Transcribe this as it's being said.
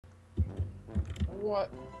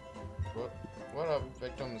What? What up,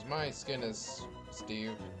 victims? My skin is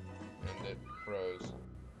Steve, and it froze.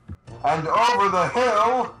 And over the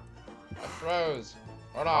hill I froze.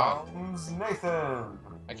 Hold on. comes Nathan.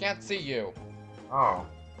 I can't see you. Oh,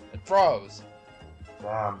 It froze.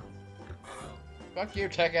 damn. Fuck you,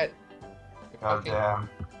 Tekkit. You God fucking damn.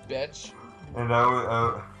 bitch. And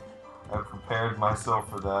I prepared myself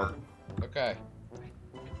for that. Okay.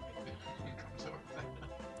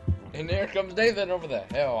 And here comes Nathan over the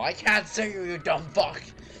hill. I can't see you, you dumb fuck.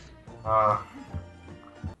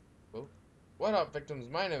 Ooh. What up, victims?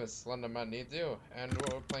 My name is SlendermanNeedsYou, and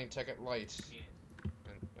we're playing Tekkit Lite.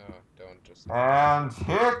 And don't just. And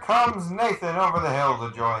here comes Nathan over the hill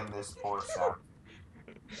to join this poor sound.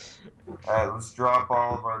 Alright, let's drop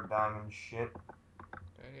all of our diamond shit.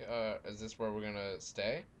 Okay, is this where we're gonna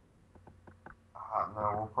stay?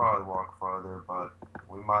 No, we'll probably walk farther, but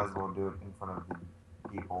we might as well do it in front of the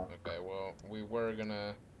people. Okay, well, we were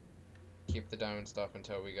gonna keep the diamond stuff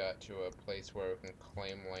until we got to a place where we can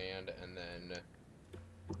claim land, and then...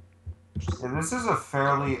 Yeah, this is a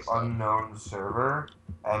fairly unknown server,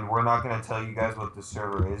 and we're not going to tell you guys what the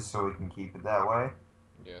server is so we can keep it that way.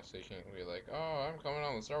 Yeah, so you can't be like, oh, I'm coming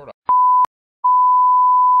on the server.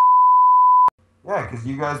 Yeah, because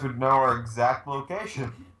you guys would know our exact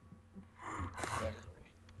location. Exactly.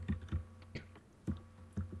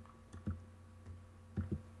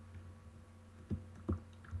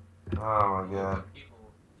 Oh my god.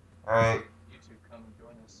 Alright. YouTube, come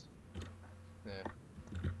join us. Yeah.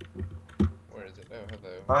 Where is it? Oh,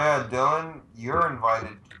 hello. Oh yeah, Dylan, you're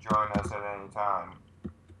invited to join us at any time.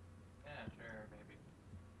 Yeah, sure, maybe.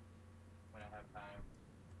 When I have time.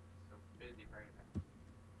 So busy right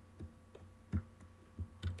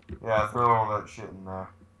now. Yeah, throw all that shit in there.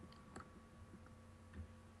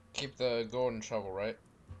 Keep the golden shovel, right?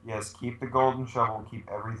 Yes, keep the golden shovel, keep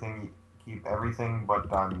everything but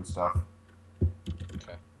diamond stuff.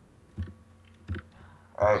 Okay.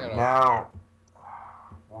 Alright, now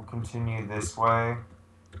we'll continue this way.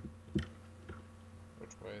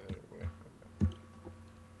 Which way? That way.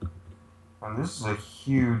 Okay. And this is a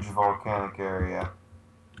huge volcanic area.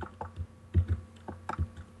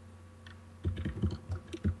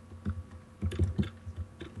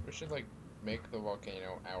 We should, like, make the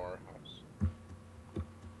volcano our house.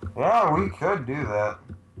 Yeah, we could do that.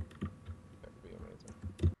 That would be amazing.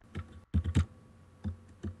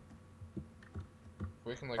 If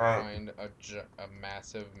we can, like, find a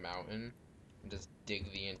massive mountain and just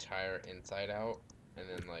dig the entire inside out and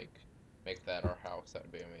then, like, make that our house, that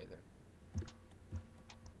would be amazing.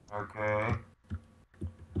 Okay.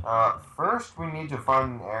 First we need to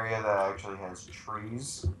find an area that actually has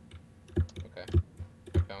trees. Okay.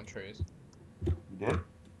 I found trees. You did?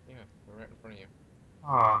 Yeah, they're right in front of you.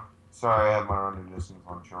 Huh. Sorry, I have my running distance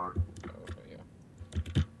on short. Oh, okay,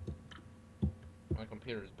 yeah. My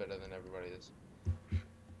computer is better than everybody's.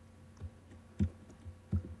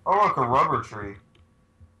 Oh, look, a rubber tree.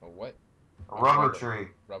 A what? A rubber tree.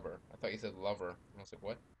 Rubber. I thought you said lover. I was like,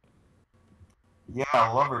 what? Yeah,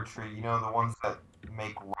 a rubber tree. You know, the ones that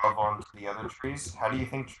make love onto the other trees? How do you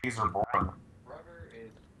think trees are born? Rubber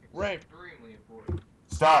is Right. extremely important.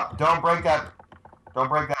 Stop! Don't break that! Don't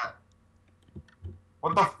break that!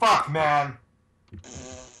 What the fuck, man?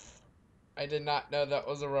 I did not know that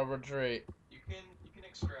was a rubber tree. You can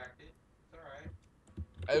extract it. It's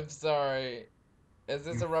alright. I'm sorry. Is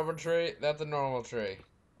this a rubber tree? That's a normal tree.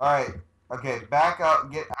 Alright, okay, back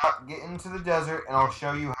up, get into the desert, and I'll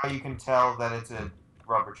show you how you can tell that it's a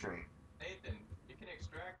rubber tree. Nathan, you can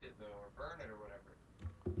extract it though, or burn it or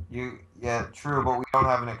whatever. Yeah, true, but we don't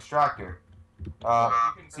have an extractor.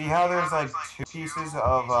 See how there's like two pieces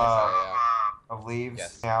of leaves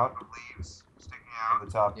sticking out? At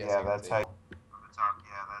the top, Yes, yeah, that's how you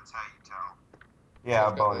tell. Yeah,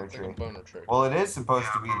 a boner tree. Like a boner tree. Well, it is supposed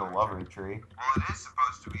to be the lover tree.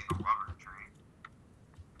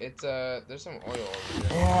 It's, there's some oil over here.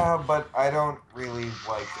 Yeah, but I don't really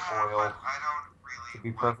like oil. To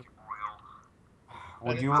be perfect.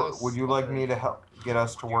 Would you like me to help get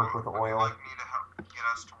us to work with oil?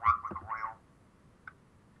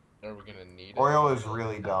 Are we gonna need it? Oil is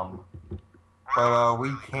really dumb. But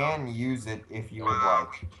we can use it if you would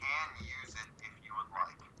like.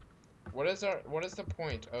 What is the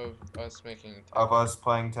point of us making Tekkit? Of us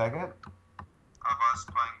playing Tekkit?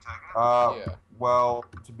 Yeah. Well,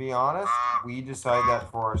 to be honest, we decide that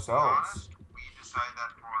for ourselves.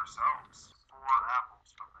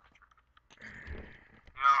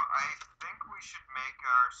 I think we should make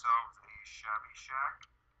ourselves a Shabby shack.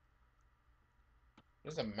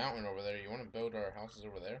 There's a mountain over there. You want to build our houses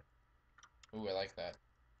over there? Ooh, I like that.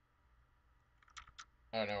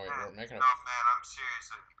 Oh no, wait, we're making a... No, man, I'm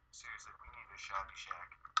seriously, we need a Shabby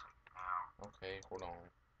Shack now. Okay, hold on.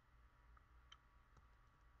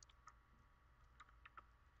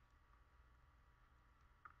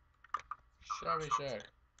 Shabby Shack.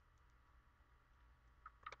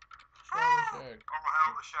 Shabby Shack. Oh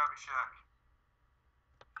hell, the Shabby Shack.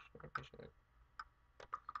 Shabby Shack.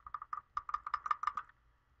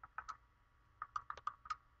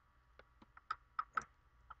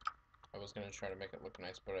 I was gonna try to make it look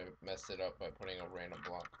nice, but I messed it up by putting a random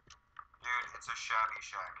block. Dude, it's a Shabby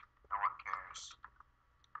Shack. No one cares.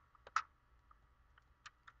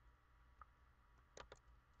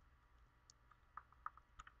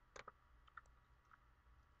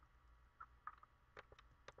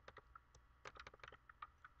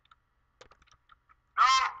 No!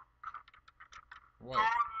 What? Don't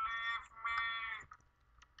leave me!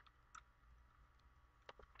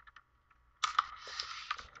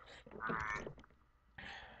 Alright.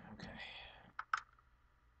 Okay.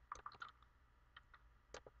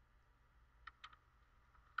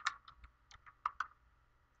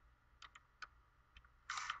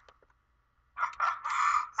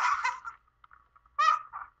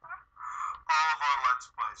 All of our Let's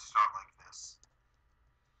Plays start like this.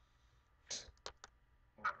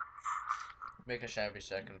 Make a Shabby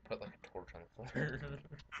Shack and put like a torch on the floor.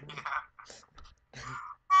 Yeah.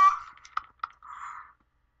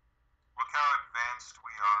 Look how advanced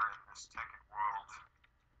we are in this Tekkit world.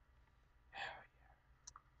 Hell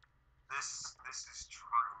yeah. This is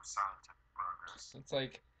true scientific progress. It's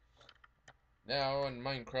like now in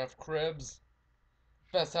Minecraft cribs.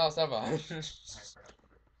 Best house ever. Isn't there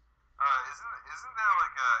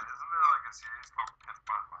like a series called Pimp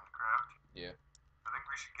on Minecraft? Yeah. I think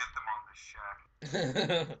we should get them on this shack.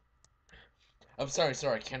 I'm sorry,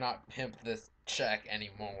 I cannot pimp this shack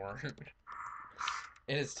anymore.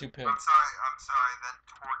 It is too pimp. I'm sorry, that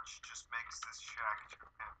torch just makes this shack too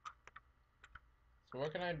pimp. So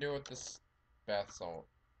what can I do with this bath salt?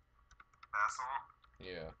 Bath salt?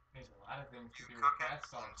 Yeah. There's a lot of things to You do cook with it bath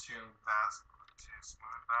salt. into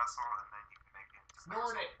smooth bath salt, and then you can make it into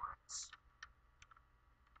Snort it! bricks.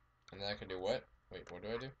 And then I can do what? Wait, what do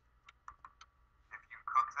I do? If you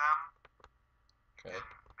cook them, Okay. you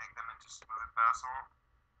can make them into smooth bath salt,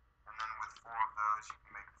 and then with 4 of those, you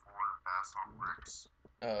can make 4 bath salt bricks.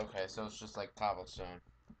 Oh, okay, so it's just like cobblestone.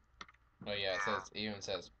 Oh yeah, it even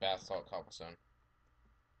says bath salt cobblestone.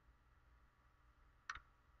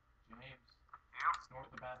 James, Yep. snort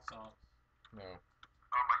the bath salts. No.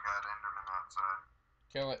 Oh my god, Enderman outside.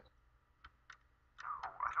 Kill it. No,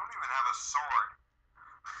 I don't even have a sword.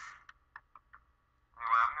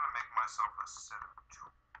 Anyway, I'm gonna make myself a set of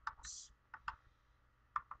tools.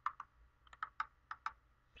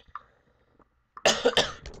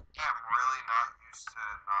 I'm really not used to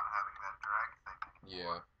not having that drag thing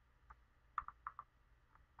anymore. Yeah.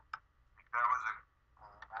 Like, that was a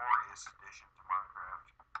glorious addition to Minecraft.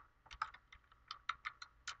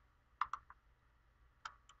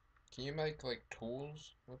 Can you make like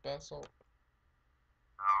tools with bath salt?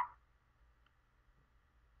 No.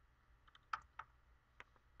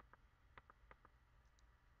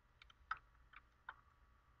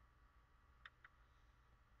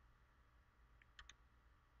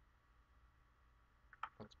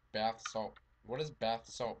 What's bath salt? What is bath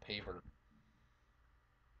salt paper?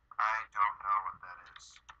 I don't know what that is.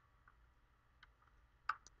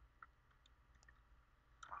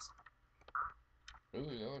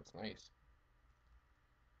 Ooh, that looks nice.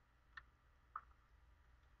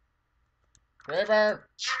 Creeper!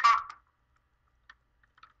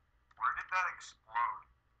 Where did that explode?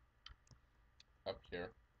 Up here.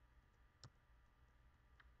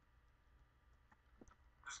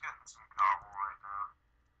 I'm just getting some cobble right now.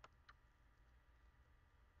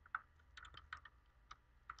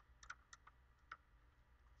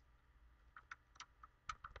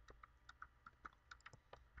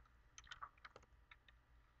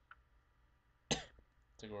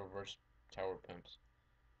 It's like a reverse tower pimps.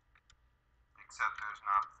 Except there's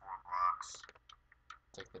not 4 blocks.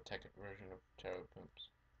 It's like the Tekkit version of tower pimps.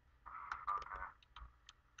 Okay.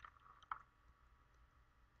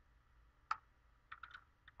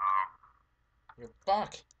 Oh. You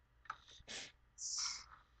fuck!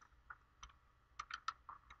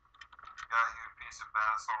 Got you a piece of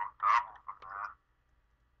bath salt cobble from that.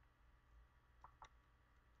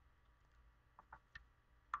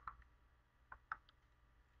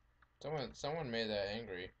 Someone made that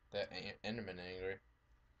angry. That Enderman angry.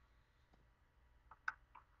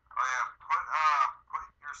 Oh yeah, put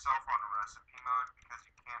yourself on recipe mode because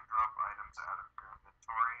you can't drop items out of your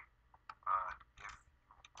inventory. If you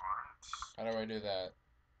aren't. How do I do that?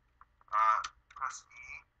 Press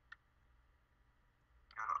E.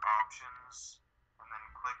 options, and then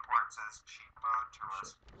click where it says cheat mode to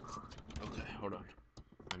recipe mode. Okay, hold on.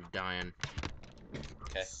 I'm dying.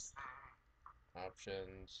 Okay.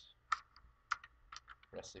 Options.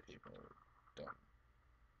 Recipe mode. Done.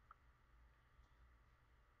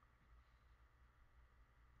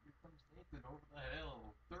 Here comes Nathan over the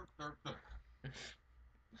hill. Derp, derp, derp.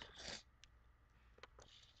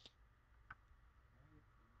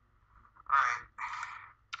 Alright.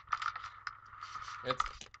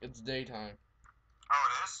 It's daytime. Oh,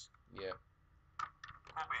 it is? Yeah.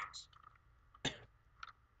 Cool beans.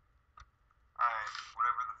 Alright,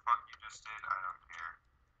 whatever the fuck you just did, I don't care.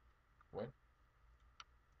 What?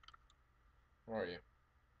 Where are you?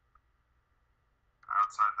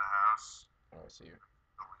 Outside the house. Oh, I see you.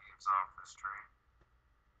 The leaves off this tree.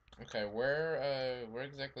 Okay, where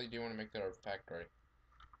exactly do you want to make our factory?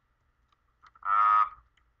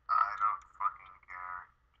 I don't fucking care,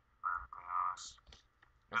 to be perfectly honest.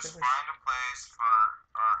 Just I find a place for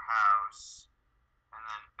our house, and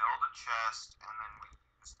then build a chest, and then we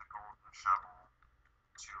use the golden shovel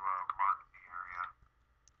to mark the area.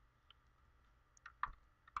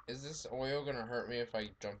 Is this oil gonna hurt me if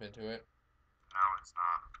I jump into it? No, it's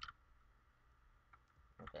not.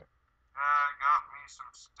 Okay. Got me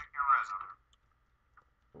some sticky resin.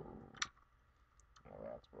 Ooh. Well,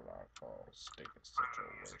 that's what I call sticky Putting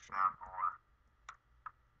the music situation. down more.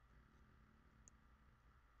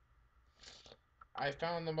 I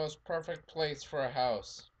found the most perfect place for a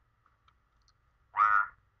house.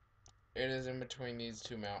 Where? It is in between these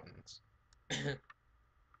two mountains.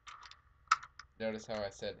 Notice how I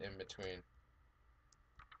said in between.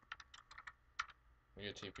 You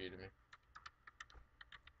get TP to me.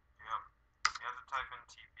 Yep. You have to type in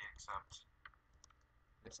TP accept.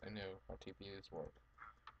 Yes, I know how TPs work.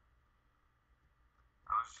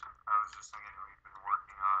 I was just thinking we've been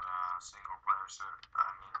working on single player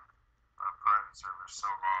private servers so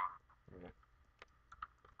long. Yeah.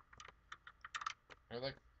 I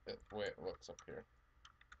like the way it looks up here.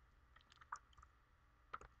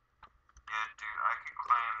 Yeah, dude, I could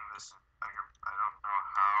claim this. I don't know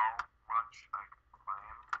how much I could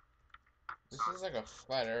claim. This is like a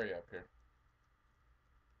flat area up here.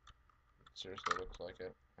 It seriously looks like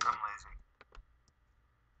it. I'm lazy.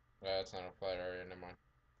 That's not a flat area, never mind.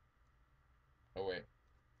 Oh wait.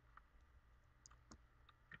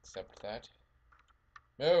 Accept that.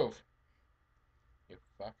 Move! You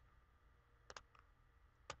fuck.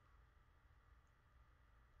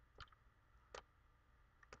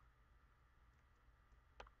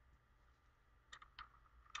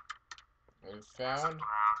 We found.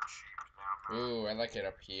 Ooh, I like it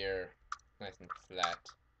up here. Nice and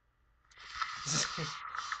flat. I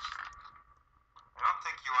don't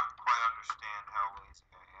think you quite understand how lazy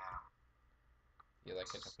I am. You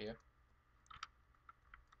like it up here?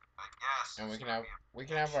 I guess. And we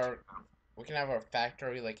can have our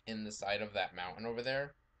factory like in the side of that mountain over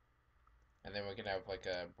there. And then we can have like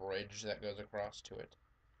a bridge that goes across to it.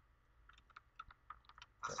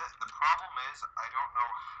 The problem is I don't know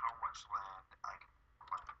how much land I can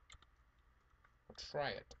claim. We'll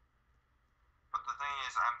try it. But the thing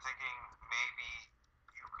is, I'm thinking maybe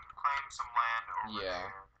you could claim some land over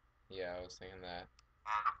there. Yeah, I was thinking that.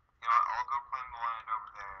 And, I'll go claim the land over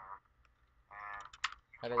there. And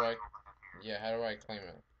you claim the land here. Yeah, how do I claim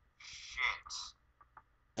it? Shit.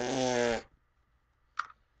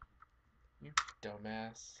 You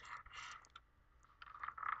dumbass.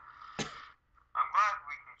 I'm glad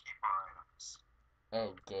we can keep our items.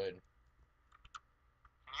 Oh, good.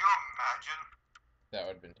 Can you imagine? That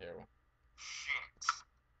would have been terrible. Shit.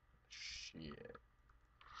 Shit.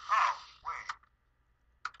 Oh, wait.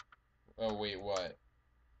 Oh, wait, what?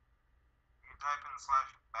 You can type in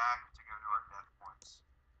 /back to go to our death points.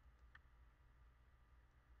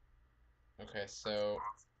 Okay, so,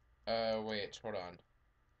 wait, hold on.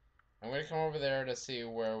 I'm gonna come over there to see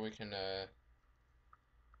where we can,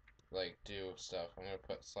 like, do stuff. I'm gonna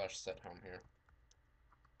put /set home here.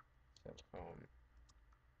 Set home.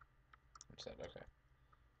 Set, okay.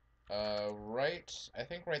 Right, I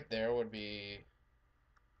think right there would be,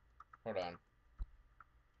 hold on. 1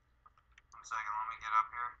 second, let me get up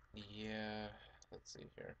here. Yeah, let's see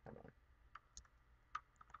here, hold on.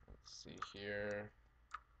 Let's see here.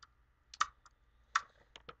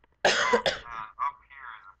 Man, up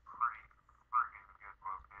here is a pretty friggin' good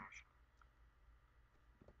location.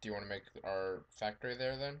 Do you want to make our factory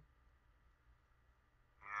there then?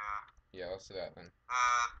 Yeah. Yeah, let's do that then.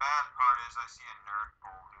 The bad part is I see a nerd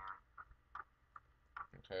pole here.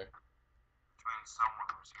 Okay. Which means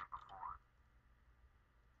someone was here before.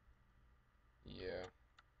 Yeah.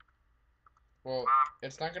 Well,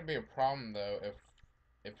 it's not gonna be a problem though if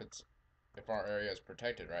if our area is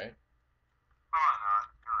protected, right? Probably not.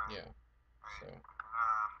 You're right. Yeah. Right. So.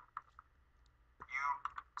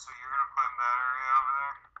 So you're gonna claim that area over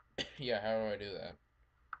there? Yeah. How do I do that?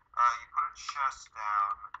 You put a chest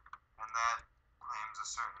down, and that claims a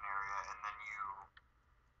certain area, and then you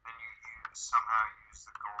somehow use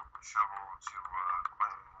the golden shovel to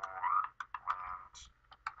claim more land.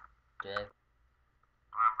 Do I have?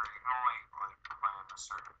 Remember, you can only claim a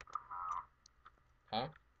certain amount. Huh?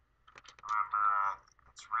 Remember,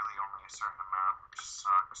 it's really only a certain amount, which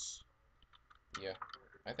sucks. Yeah.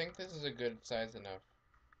 I think this is a good size enough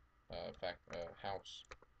house.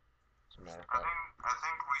 As a matter of fact. I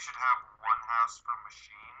think we should have one house for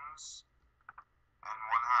machines and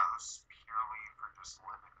one house purely for just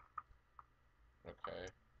living. Okay.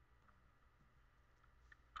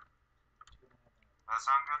 That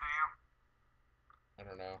sound good to you? I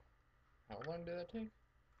don't know. How long did that take?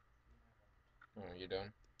 Oh, you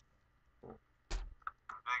done? Cool.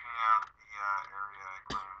 I'm digging out the area I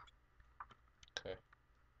claimed. Okay.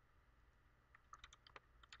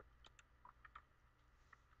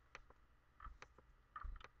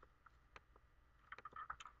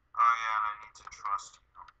 Oh yeah, and I need to trust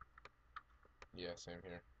you. Yeah, same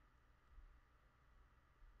here.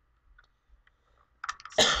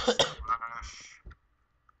 Slash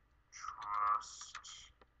trust.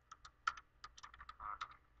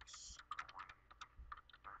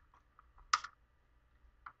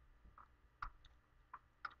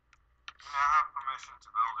 You now have permission to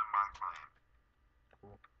build in my claim.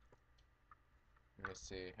 Cool. Let me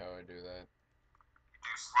see how I do that. You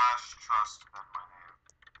do slash trust, then my name.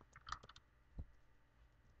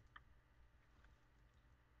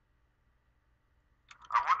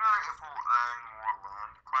 I wonder if we'll earn more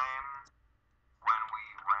land claim when we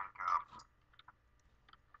rank up.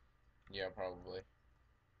 Yeah, probably.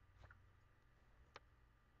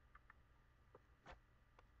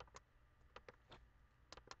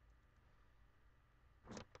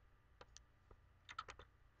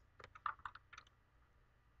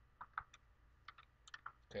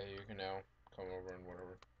 Okay, you can now come over and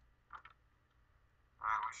whatever.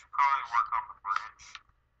 Alright, we should probably work on the bridge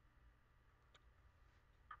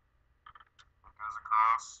that goes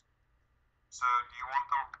across. So,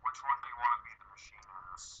 which one do you want to be the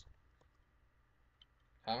machinist?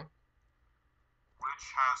 Huh? Which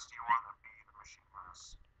house do you want to be the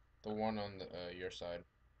machinist? The one on the your side.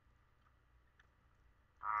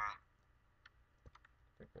 Alright.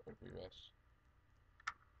 I think that would be best.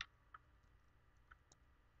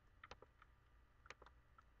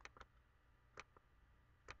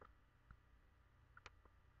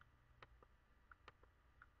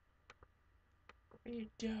 What are you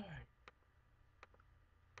doing?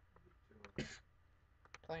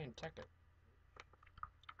 Playing Tekkit.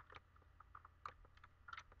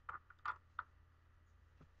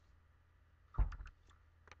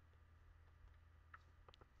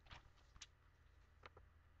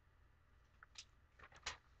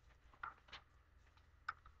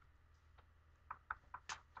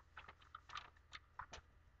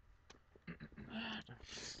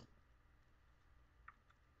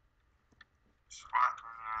 Just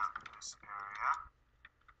flattening out this area.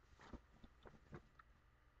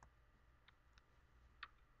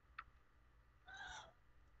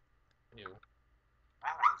 Ew.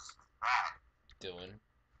 What was that? Dylan.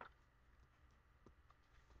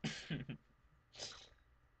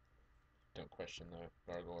 Don't question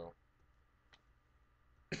the gargoyle.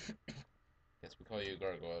 Yes, we call you a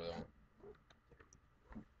gargoyle, though.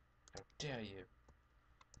 How dare you?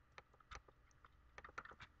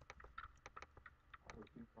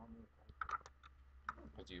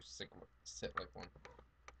 Because you sit like one.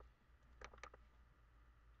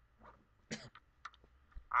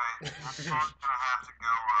 Alright, we're probably gonna have to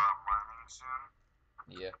go mining soon.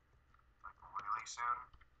 Yeah. Like really soon.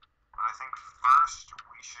 But I think first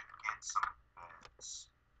we should get some beds.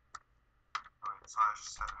 Wait, slash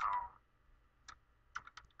set home.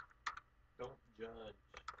 Don't judge.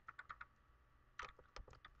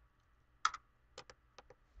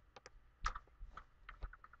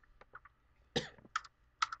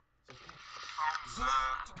 Home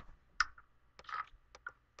set.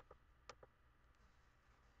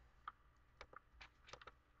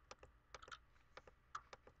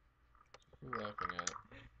 Who are you laughing at?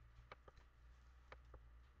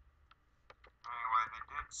 Anyway, they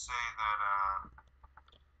did say that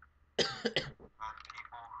that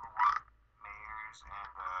people who were mayors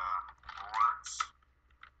and lords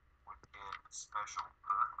would get special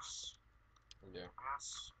perks. Yeah.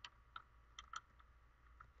 Yes.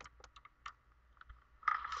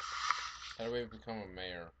 How do we become a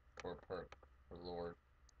mayor or a perk or lord?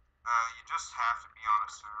 You just have to be on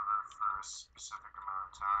a server for a specific amount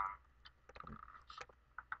of time.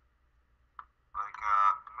 Like,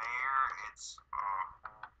 Mayor, it's a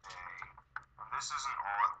whole day. And this isn't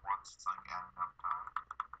all at once, it's like adding up time.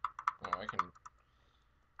 Oh, I can...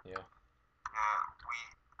 Yeah.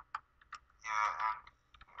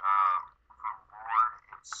 And, for Lord,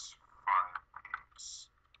 it's 5 days.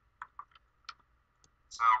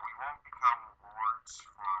 So we won't become Lords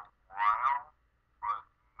for a while, but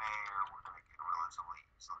Mayor, we're gonna get relatively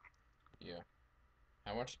easily. Yeah.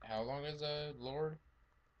 How long is a Lord?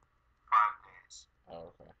 5 days. Oh,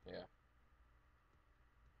 okay, yeah.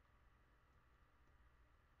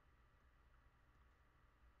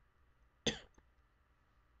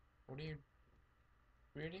 What are you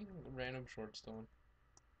reading? Random short story.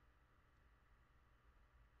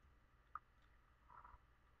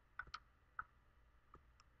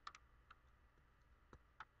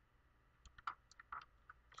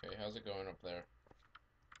 Okay, how's it going up there?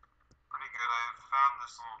 Pretty good. I found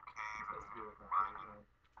this little cave and mining.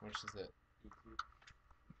 Which is it?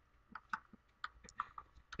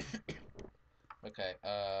 Okay,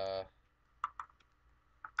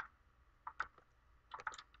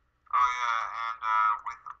 Oh yeah, and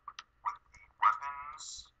with the weapons,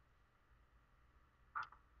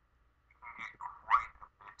 you can get quite a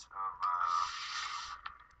bit of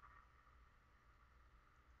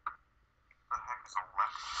the heck is a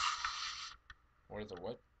lectern? what is it,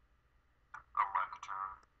 what? A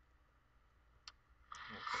lectern.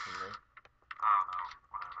 I don't fucking know. I don't know,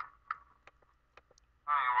 whatever.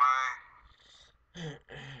 Anyway,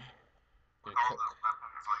 with all the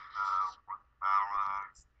weapons like the wooden battle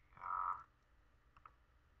axe, the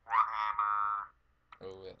warhammer,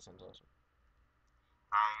 Oh, that sounds awesome.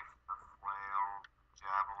 knife, the flail,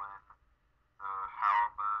 javelin, the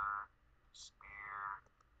halberd, spear,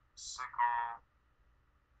 sickle,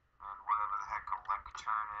 and whatever the heck a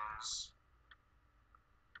lectern is.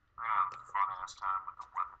 We're gonna have a fun ass time with the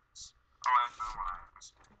weapons. Oh, and boomerangs.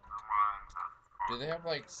 Boomerangs are fun. Do they have,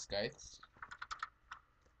 like, scythes?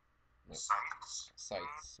 No. Scythes?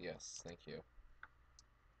 Scythes, yes, thank you.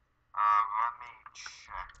 Let me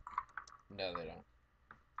check. No, they don't.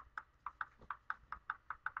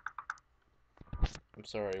 I'm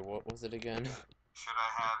sorry, what was it again? Should I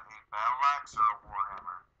have a battle axe or a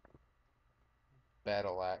warhammer?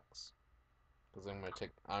 Battle axe. Because I'm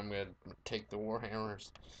gonna take the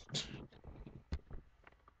warhammers.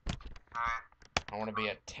 Alright. I wanna be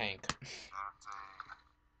a tank. That's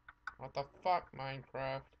a... What the fuck,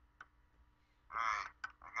 Minecraft? Alright,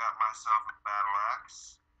 I got myself a battle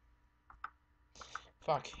axe.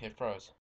 Fuck, it froze.